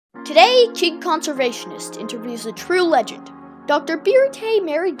Today, Kid Conservationist interviews a true legend. Dr. Biruté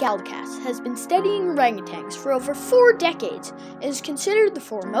Mary Galdikas has been studying orangutans for over 4 decades and is considered the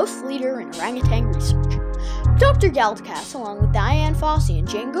foremost leader in orangutan research. Dr. Galdikas, along with Dian Fossey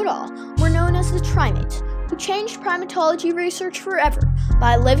and Goodall, were known as the Trimates, who changed primatology research forever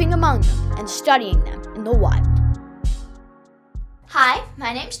by living among them and studying them in the wild. Hi,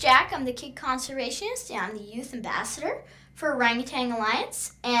 my name's Jack. I'm the Kid Conservationist and I'm the Youth Ambassador for Orangutan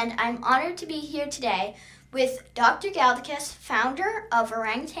Alliance, and I'm honored to be here today with Dr. Galdikas, founder of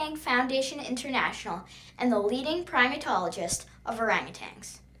Orangutan Foundation International and the leading primatologist of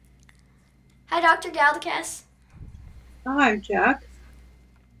orangutans. Hi, Dr. Galdikas. Hi, Jack.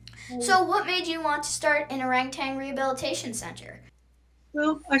 So what made you want to start an orangutan rehabilitation center?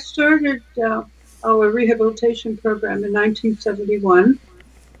 Well, I started our rehabilitation program in 1971,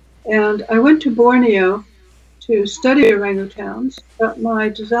 and I went to Borneo to study orangutans, but my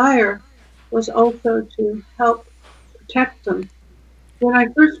desire was also to help protect them. When I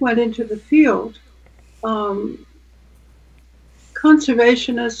first went into the field,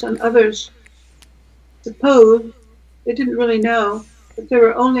 conservationists and others supposed, they didn't really know, that there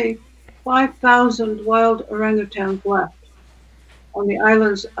were only 5,000 wild orangutans left on the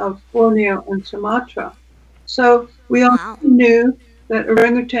islands of Borneo and Sumatra. So we all knew that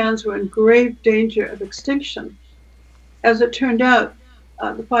orangutans were in grave danger of extinction. As it turned out,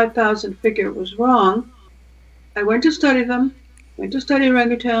 the 5,000 figure was wrong. I went to study them, went to study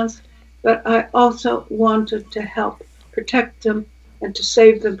orangutans, but I also wanted to help protect them and to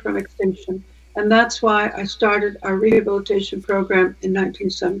save them from extinction. And that's why I started our rehabilitation program in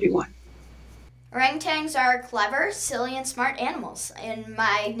 1971. Orangutans are clever, silly, and smart animals. In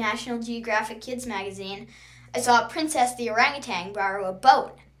my National Geographic Kids magazine, I saw Princess the orangutan borrow a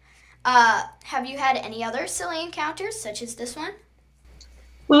boat. Have you had any other silly encounters, such as this one?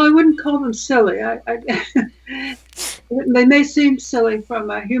 Well, I wouldn't call them silly. They may seem silly from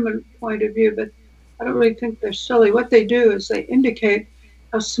a human point of view, but I don't really think they're silly. What they do is they indicate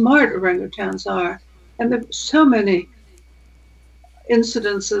how smart orangutans are. And there are so many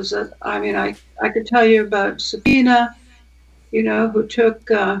incidences that, I could tell you about Sabina, who took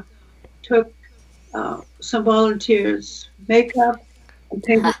some volunteers' makeup and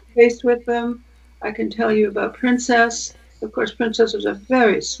painted the face with them. I can tell you about Princess. Of course, Princess was a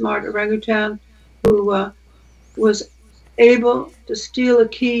very smart orangutan who was able to steal a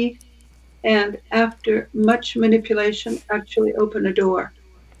key and, after much manipulation, actually open a door.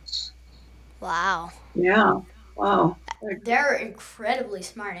 Wow. Yeah, wow. They're incredibly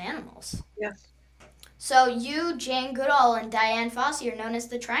smart animals. Yes. So you, Jane Goodall, and Dian Fossey are known as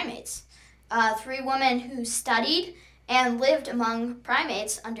the Trimates, 3 women who studied and lived among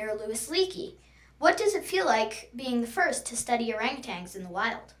primates under Louis Leaky. What does it feel like being the first to study orangutans in the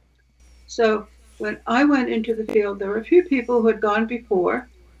wild? So when I went into the field, there were a few people who had gone before,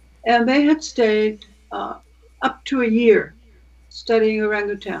 and they had stayed up to a year studying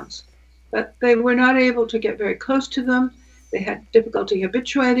orangutans. But they were not able to get very close to them. They had difficulty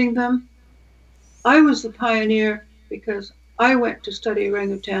habituating them. I was the pioneer because I went to study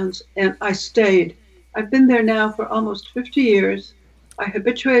orangutans and I stayed. I've been there now for almost 50 years. I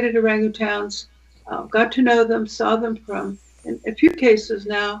habituated orangutans, got to know them, saw them from, in a few cases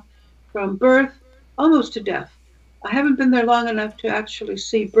now, from birth almost to death. I haven't been there long enough to actually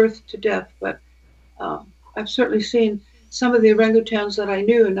see birth to death, but I've certainly seen some of the orangutans that I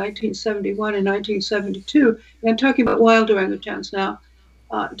knew in 1971 and 1972, and I'm talking about wild orangutans now,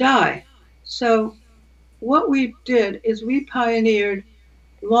 die. So what we did is we pioneered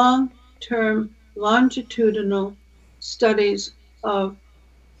long-term longitudinal studies of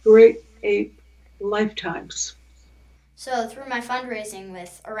great ape lifetimes. So through my fundraising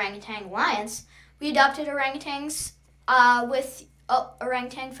with Orangutan Alliance, we adopted orangutans with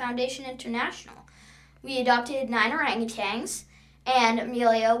Orangutan Foundation International. We adopted 9 orangutans, and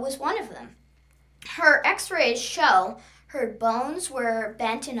Amelia was one of them. Her x-rays show her bones were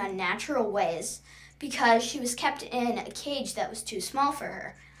bent in unnatural ways because she was kept in a cage that was too small for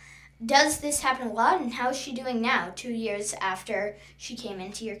her. Does this happen a lot, and how is she doing now, 2 years after she came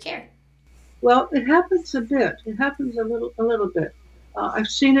into your care? Well, it happens a bit. It happens a little bit. I've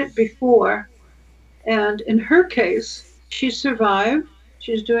seen it before, and in her case, she survived.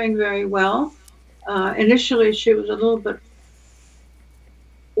 She's doing very well. Initially, she was a little bit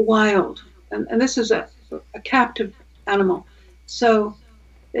wild, and this is a captive animal. So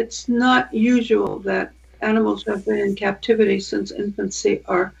it's not usual that animals who have been in captivity since infancy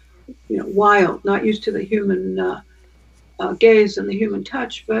are, wild, not used to the human gaze and the human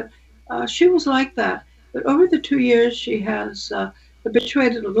touch. But she was like that. But over the 2 years, she has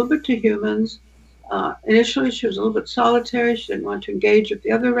habituated a little bit to humans. Initially, she was a little bit solitary. She didn't want to engage with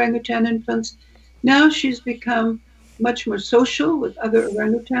the other orangutan infants. Now she's become much more social with other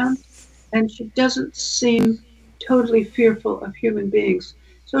orangutans, and she doesn't seem totally fearful of human beings.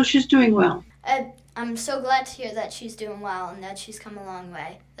 So she's doing well. I'm so glad to hear that she's doing well and that she's come a long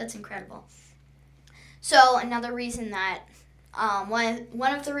way. That's incredible. So another reason that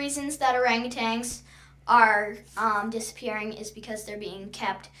one of the reasons that orangutans are disappearing is because they're being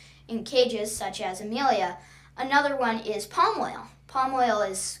kept in cages, such as Amelia. Another one is palm oil. Palm oil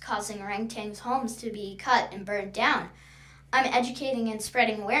is causing orangutans' homes to be cut and burned down. I'm educating and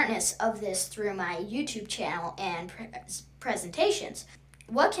spreading awareness of this through my YouTube channel and presentations.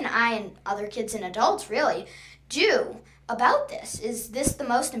 What can I and other kids and adults really do about this? Is this the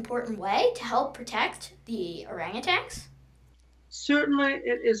most important way to help protect the orangutans? Certainly,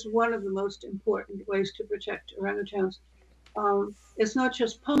 it is one of the most important ways to protect orangutans. It's not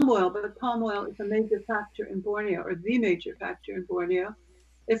just palm oil, but palm oil is a major factor in Borneo, or the major factor in Borneo.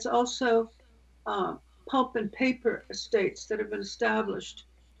 It's also pulp and paper estates that have been established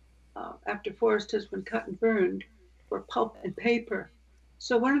after forest has been cut and burned for pulp and paper.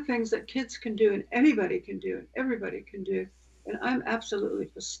 So one of the things that kids can do, and anybody can do, and everybody can do, and I'm absolutely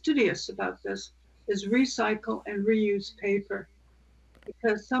fastidious about this, is recycle and reuse paper.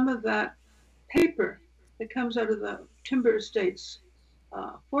 Because some of that paper that comes out of the timber estates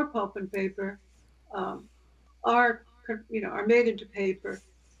for pulp and paper um, are are made into paper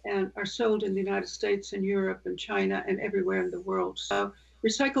and are sold in the United States and Europe and China and everywhere in the world. So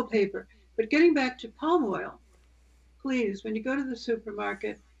recycle paper. But getting back to palm oil, please, when you go to the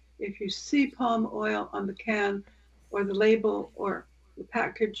supermarket, if you see palm oil on the can or the label or the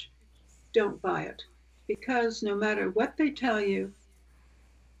package, don't buy it. Because no matter what they tell you,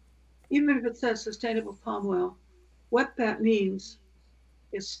 even if it says sustainable palm oil, what that means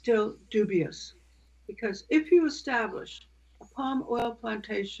is still dubious. Because if you establish a palm oil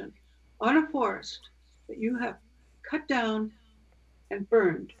plantation on a forest that you have cut down and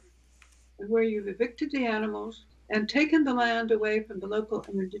burned, and where you've evicted the animals and taken the land away from the local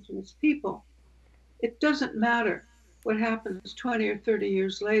and indigenous people, it doesn't matter what happens 20 or 30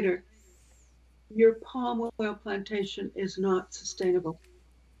 years later. Your palm oil plantation is not sustainable.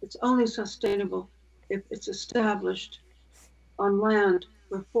 It's only sustainable if it's established on land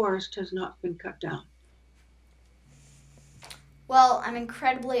where forest has not been cut down. Well, I'm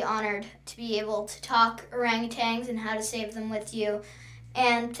incredibly honored to be able to talk orangutans and how to save them with you.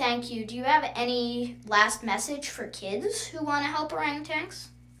 And thank you. Do you have any last message for kids who want to help orangutans?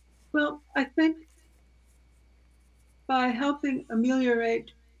 Well, I think by helping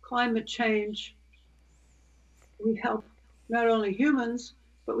ameliorate climate change, we help not only humans,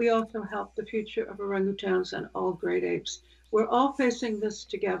 but we also help the future of orangutans and all great apes. We're all facing this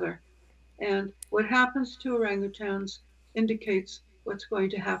together. And what happens to orangutans indicates what's going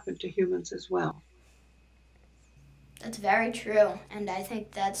to happen to humans as well. That's very true. And I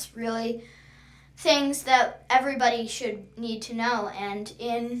think that's really things that everybody should need to know. And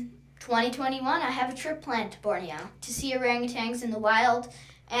in 2021, I have a trip planned to Borneo to see orangutans in the wild,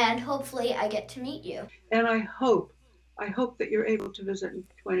 and hopefully I get to meet you. And I hope that you're able to visit in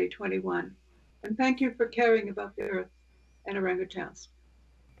 2021. And thank you for caring about the earth and orangutans.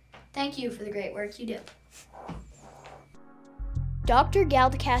 Thank you for the great work you do. Dr.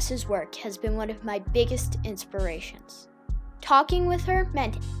 Galdikas's work has been one of my biggest inspirations. Talking with her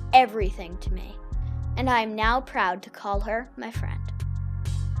meant everything to me, and I am now proud to call her my friend.